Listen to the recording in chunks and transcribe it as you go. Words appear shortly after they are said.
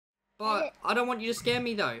But I don't want you to scam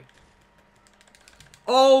me though.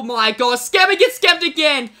 Oh my god, Scammer gets scammed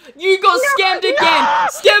again! You got scammed again!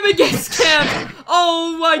 Scammer gets scammed!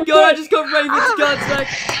 Oh my god, I just got Raven's guns back!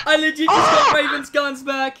 I legit just got Raven's guns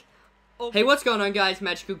back! Hey, what's going on guys?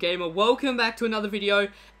 Magical Gamer. Welcome back to another video.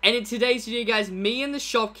 And in today's video guys, me and the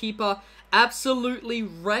shopkeeper absolutely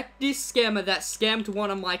wrecked this scammer that scammed one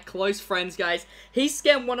of my close friends, guys. He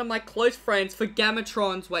scammed one of my close friends for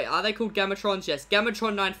Gamatrons. Wait, are they called Gamatrons? Yes,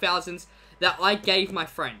 Gamatron 9000s that I gave my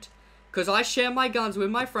friend. Because I share my guns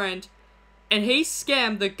with my friend, and he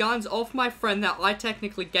scammed the guns off my friend that I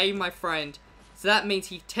technically gave my friend. So that means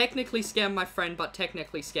he technically scammed my friend, but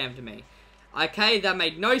technically scammed me. Okay, that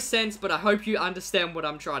made no sense, but I hope you understand what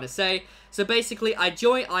I'm trying to say. So basically, I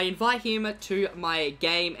invite him to my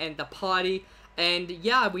game and the party, and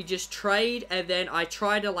yeah, we just trade, and then I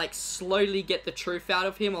try to like slowly get the truth out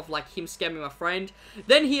of him of like him scamming my friend.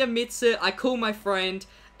 Then he admits it, I call my friend,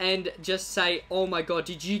 and just say, oh my god,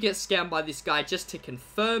 did you get scammed by this guy, just to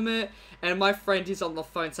confirm it. And my friend is on the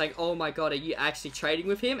phone saying, oh my god, are you actually trading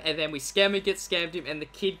with him? And then Scammer gets scammed him, and the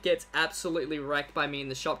kid gets absolutely wrecked by me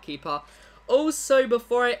and the shopkeeper. Also,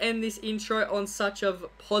 before I end this intro on such a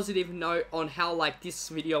positive note on how like this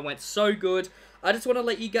video went so good, I just want to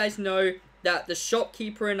let you guys know that the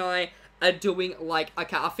shopkeeper and I are doing like,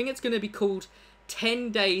 okay, I think it's going to be called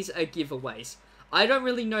 10 days of giveaways. I don't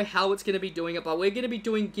really know how it's going to be doing it, but we're going to be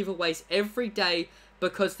doing giveaways every day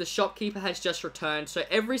because the shopkeeper has just returned. So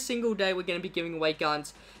every single day we're going to be giving away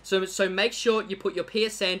guns. So make sure you put your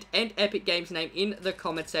PSN and Epic Games name in the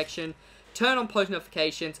comment section. Turn on post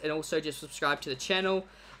notifications and also just subscribe to the channel.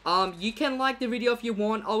 You can like the video if you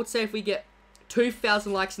want. I would say if we get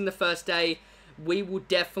 2,000 likes in the first day, we will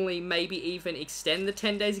definitely maybe even extend the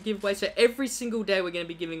 10 days of giveaway. So every single day we're going to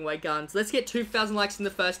be giving away guns. Let's get 2,000 likes in the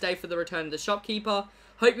first day for the return of the shopkeeper.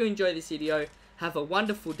 Hope you enjoy this video. Have a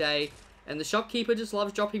wonderful day. And the shopkeeper just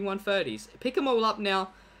loves dropping 130s. Pick them all up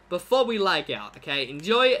now before we lag out. Okay,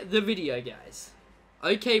 enjoy the video, guys.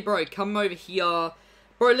 Okay, bro, come over here.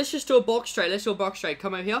 Bro, let's just do a box trade. Let's do a box trade.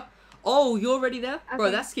 Come over here. Oh, you're already there? Okay.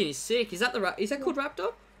 Bro, that skin is sick. Is that called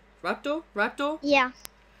Raptor? Raptor? Yeah.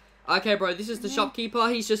 Okay, bro, this is the shopkeeper.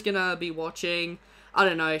 He's just gonna be watching. I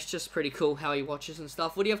don't know, it's just pretty cool how he watches and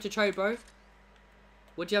stuff. What do you have to trade, bro?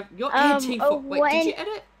 What do you have? You're editing for... Wait, did you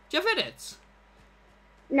edit? Do you have edits?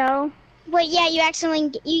 No. Wait, yeah, you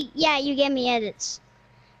accidentally... You gave me edits.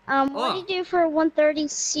 What do you do for 130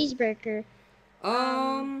 Siegebreaker?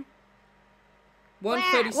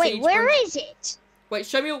 130 Siegebreaker. Wait, where is it? Wait,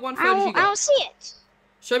 show me what 130s you got. I don't see it.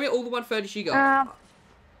 Show me all the 130s you got.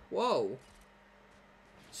 Whoa.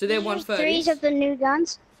 So they're 130s? 3s of the new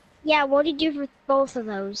guns? Yeah, what do you do for both of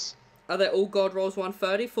those? Are they all God Rolls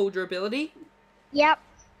 130, full durability? Yep.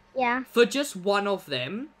 Yeah. For just one of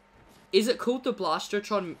them, is it called the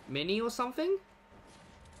Blastertron Mini or something?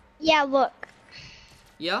 Yeah, look.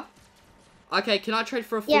 Yeah? Okay, can I trade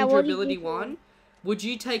for a full durability one? Would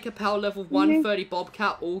you take a power level 130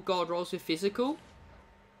 Bobcat, all God Rolls with physical?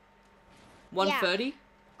 130? Yeah.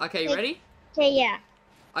 Okay, you ready? Okay, yeah.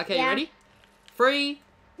 Okay, you ready? 3,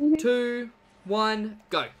 2, 1,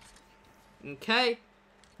 go. Okay.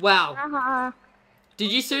 Wow.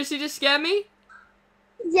 Did you seriously just scam me?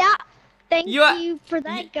 Yeah. Thank you for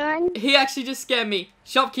that gun. He actually just scammed me.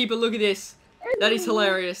 Shopkeeper, look at this. That is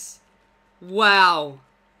hilarious. Wow.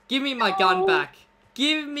 Give me my gun back.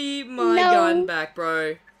 Give me my gun back,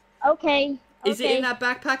 bro. Okay. Is it in that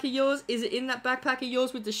backpack of yours? Is it in that backpack of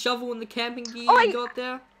yours with the shovel and the camping gear you got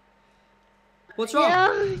there? What's wrong?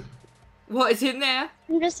 Yeah. What is in there?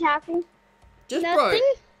 I'm just happy. Just bro.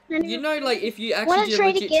 You know, like if you actually did a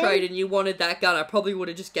legit trade and you wanted that gun, I probably would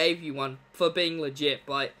have just gave you one for being legit.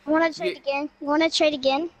 But I want to trade again. You want to trade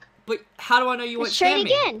again? But how do I know you won't scam me? Trade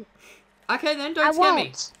again. Okay, then don't scam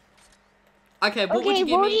me. Okay, what would you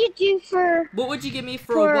give me? What do you do for? What would you give me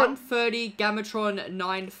for a 130 Gamatron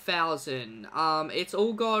 9000? It's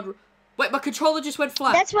all God. Wait, my controller just went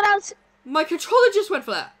flat. That's what I was. My controller just went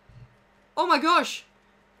flat. Oh my gosh.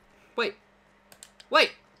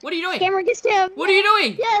 Wait. What are you doing? Camera gets down. What are you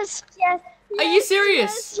doing? Yes. Are you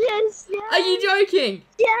serious? Yes. Are you joking?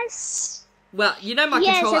 Yes. Well, you know my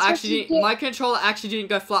controller actually didn't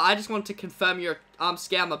go flat. I just wanted to confirm you're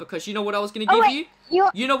scammer because you know what I was gonna give you?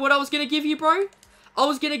 You know what I was gonna give you, bro? I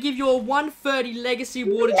was gonna give you a 130 Legacy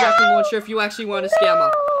Water Jacket launcher if you actually weren't a scammer.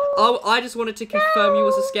 I just wanted to confirm you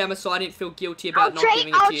was a scammer so I didn't feel guilty about not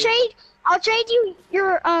giving it to you. I'll trade you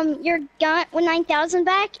your gun 9000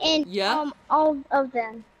 back and all of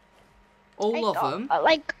them. All of them?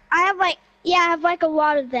 I have a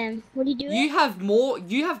lot of them. What do you do? You have more?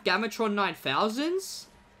 You have Gamatron 9000s?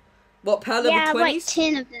 What, power level 20s? Yeah, like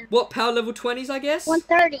 10 of them. What, power level 20s, I guess?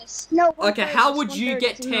 130s. No, 130s. Okay, how would you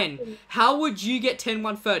get 130s, 10? How would you get 10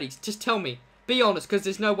 130s? Just tell me. Be honest, because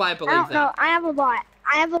there's no way I believe I don't that. know. I have a bot.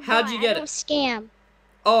 How'd you get it? Scam.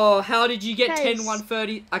 Oh, how did you get 10 Because-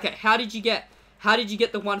 130? Okay, how did you get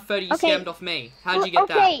the 130 you Okay. scammed off me? How did you get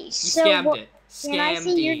that? Okay, You so scammed it. Can I Scammed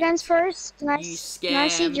see your it. guns first? Can I You can I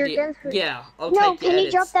see scammed your it. guns first? Yeah, I'll No, take your can you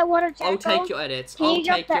edits. drop that water jackal? I'll take your edits. Can I'll you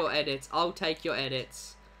drop take that? your edits. I'll take your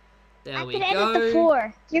edits. There I we can go. edit the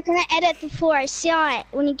floor. You're gonna edit the floor. I saw it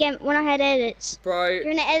when I had edits. Bro, You're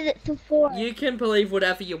gonna edit the floor. you can believe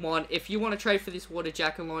whatever you want. If you want to trade for this water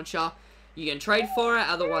jacket launcher, you can trade for it.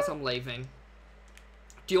 Otherwise, I'm leaving.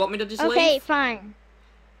 Do you want me to just leave? Okay, fine.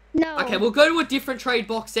 No. Okay, we'll go to a different trade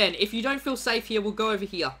box then. If you don't feel safe here, we'll go over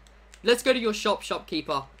here. Let's go to your shop,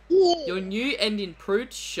 shopkeeper. Yeah. Your new and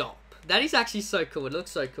improved shop. That is actually so cool. It looks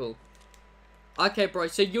so cool. Okay, bro.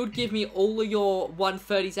 So you'd give me all of your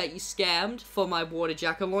 130s that you scammed for my water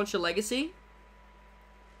jacket launcher legacy?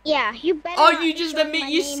 Yeah, you better. Oh, not you just show admit my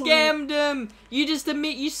you name on scammed them. You just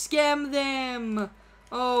admit you scammed them.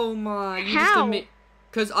 Oh my. You just How? admit.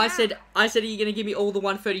 Because I said, are you going to give me all the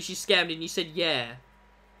 130s you scammed? And you said, yeah.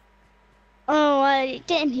 Oh, I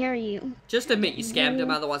didn't hear you. Just admit you scammed him,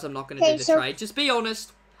 otherwise I'm not going to Okay, do the so- trade. Just be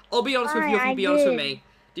honest. I'll be honest with you if Fine, you I be honest with did. me.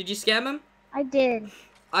 Did you scam him? I did.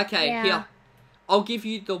 Okay, Yeah. here. I'll give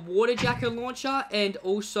you the water jacket launcher and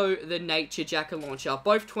also the nature jacket launcher.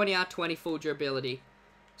 Both 20 out 20 full durability.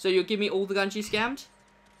 So you'll give me all the guns you scammed?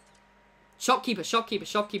 Shopkeeper, shopkeeper,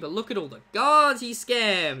 shopkeeper. Look at all the guns he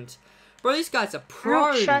scammed. Bro, this guy's a I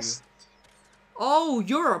pro. don't trust. Oh,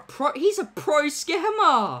 you're a pro. He's a pro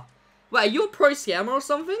scammer. Wait, are you a pro scammer or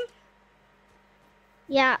something?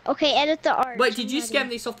 Yeah. Okay. Edit the art. Wait, did you I'm scam ready.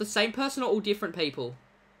 this off the same person or all different people?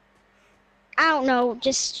 I don't know.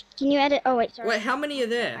 Just can you edit? Oh wait, sorry. Wait, how many are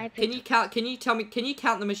there? I Can picked- you count? Can you tell me? Can you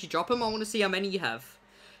count them as you drop them? I want to see how many you have.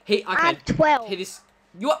 Okay. I have 12. Hey, this.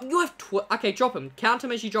 You have 12. Okay, drop them. Count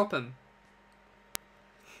them as you drop them.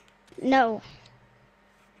 No.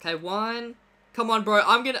 Okay, 1. Come on, bro.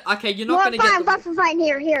 I'm gonna. Okay, you're not Well, gonna get. fine.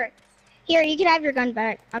 Here. You can have your gun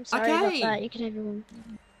back. I'm sorry Okay. about that. You can have your gun.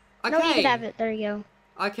 Okay. No, you can have it. There you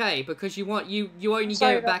go. Okay, because you want you only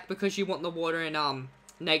Sorry gave it about- back because you want the water and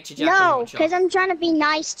nature jacket No, launcher. because I'm trying to be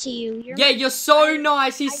nice to you. Yeah, you're so I-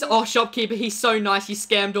 nice. He's I- oh shopkeeper. He's so nice. He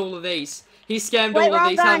scammed all of these. He scammed Wait, all of wrong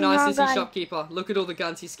these. How gun, nice wrong is he, gun. shopkeeper? Look at all the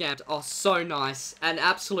guns he scammed. Oh, so nice. An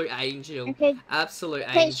absolute angel. Okay. Absolute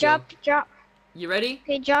Okay, angel. drop. You ready?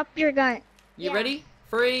 Okay, drop your gun. You Yeah. ready?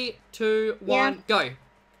 3, 2, Yeah. 1, go.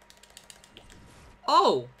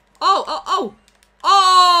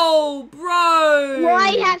 Oh, bro! Well,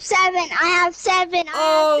 I have 7. I have 7.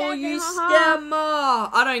 Oh, you scammer!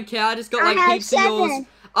 I don't care. I just got like heaps of yours.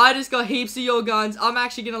 I just got heaps of your guns. I'm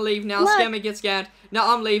actually gonna leave now. Look. Scammer get scammed.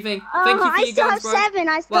 No, I'm leaving. Thank you for I your still guns, have bro. 7.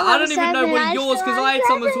 I still Well, have I don't even know 7. what are yours still because have I had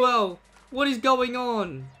some as 7. well. What is going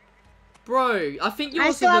on? Bro, I think yours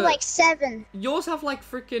I still are have the- like 7. yours have like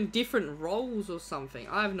freaking different roles or something.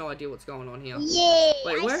 I have no idea what's going on here. Yay!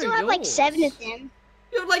 Wait, I where still are have like yours? 7 of them.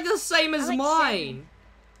 You have like the same as like mine.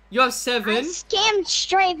 You have I 7? scammed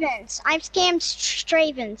Stravens. I scammed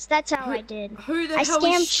Stravens. That's how I did. Who the I hell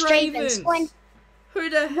scammed is Stravens? Stravens. Who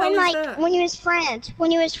the hell When is like that? when he was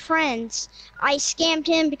friends, I scammed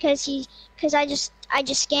him because I just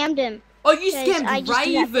scammed him. Oh, you 'cause scammed I just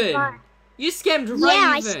do that for Raven. fun. You scammed Raven.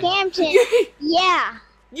 Yeah, I scammed him. Yeah.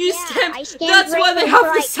 You Yeah, scammed. I scammed That's why they Raven have for,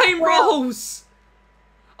 the like, same 12. roles.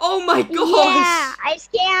 Oh my gosh. Yeah, I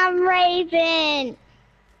scammed Raven.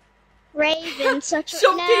 Raven, such a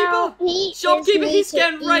Shopkeeper! no, he Shopkeeper, is he me to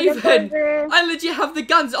scammed eat a Raven. burger. I legit have the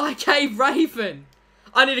guns I gave Raven.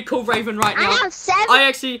 I need to call Raven right now. I have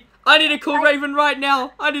 7. I need to call Raven right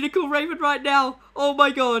now. I need to call Raven right now. Oh my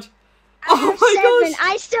god. I Oh have my 7. gosh.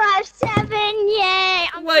 I still have 7. Yay!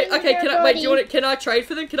 I'm Wait, feeling okay, wait, do you durability. want it? Can I trade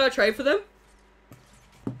for them? Can I trade for them?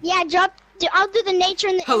 Yeah, I'll do the nature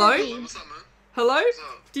and the Hello? energy. What's up, man? Hello? What's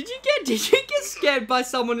up? Did you get scared by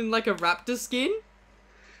someone in like a raptor skin?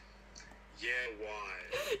 Yeah,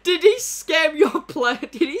 why? Did he scam your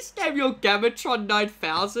Did he scam your Gamatron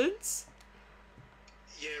 9000s?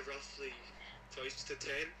 Yeah, roughly close to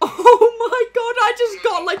 10. Oh my god,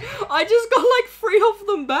 I just got like 3 of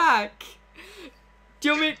them back. Do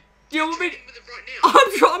you want me? Trading with it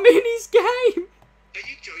right now? I'm in his game. Are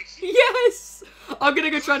you joking? Yes. I'm gonna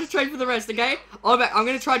go try to trade for the rest, okay? I'm back. I'm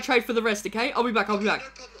gonna try to trade for the rest, okay? I'll be back. No problem. Alright,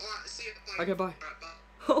 see you. Bye. Okay, bye. Alright, bye.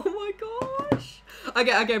 Oh my gosh.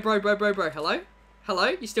 Okay, bro. Hello?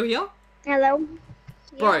 You still here? Hello.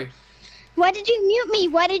 Bro. Why did you mute me?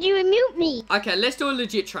 Why did you mute me? Okay, let's do a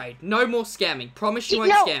legit trade. No more scamming. Promise you won't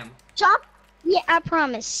No. scam. Drop. Yeah, I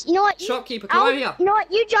promise. You know what? Shopkeeper, come over here. You know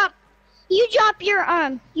what? You drop. You drop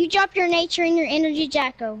your nature and your energy,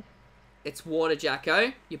 Jacko. It's water,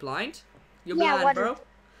 Jacko. You blind? You're Yeah, blind, water.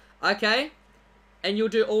 bro. Okay. And you'll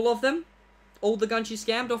do all of them? All the guns you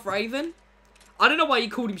scammed off Raven? I don't know why you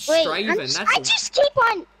called him Wait, Straven. I just keep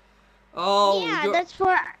on. Oh, Yeah, that's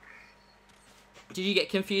for. Did you get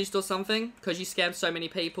confused or something? Because you scammed so many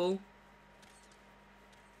people?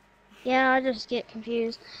 Yeah, I just get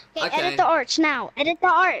confused. Okay, Okay. edit the arch now. Edit the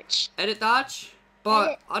arch. Edit the arch? But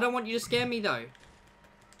Edit. I don't want you to scam me though.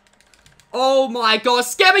 Oh my god,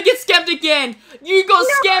 Scammer gets scammed again! You got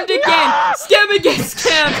scammed again! Scammer gets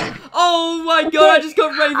scammed! Oh my god, I just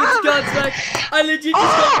got Raven's guns back! I legit just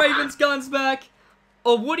got Raven's guns back!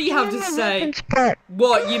 Oh, what do you have to say?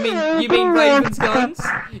 What, you mean Raven's guns?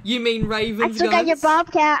 You mean I Raven's still guns? got your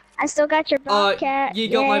Bobcat. I still got your Bobcat. You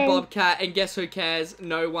got my Yay. Bobcat, and guess who cares?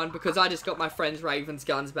 No one, because I just got my friend's Raven's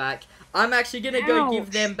guns back. I'm actually gonna go Ouch.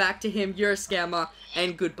 give them back to him. You're a scammer,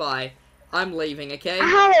 and goodbye. I'm leaving, okay?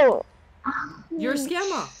 Ow. You're a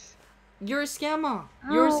scammer. You're a scammer.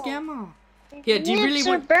 You're a Ow. scammer. Here, do you really Lips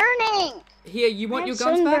are want... burning. Here, you want your I'm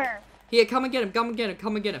guns back? sunburned. Here, come and get him. Come and get him.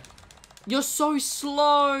 Come and get him. You're so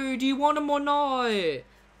slow. Do you want him or not?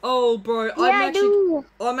 Oh, bro. Yeah, I do.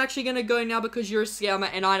 I'm actually gonna go now because you're a scammer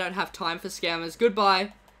and I don't have time for scammers.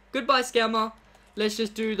 Goodbye. Goodbye, scammer. Let's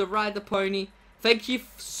just do the ride the pony. Thank you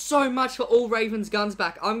so much for all Raven's guns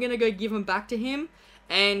back. I'm gonna go give them back to him.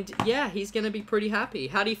 And yeah, he's gonna be pretty happy.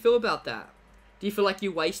 How do you feel about that? Do you feel like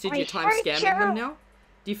you wasted your time hate scamming them you. now?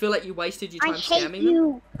 Do you feel like you wasted your I time hate scamming them?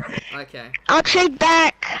 you. Okay. I'll trade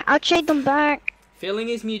back. I'll trade them back. Feeling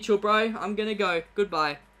is mutual, bro. I'm gonna go.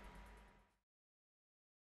 Goodbye.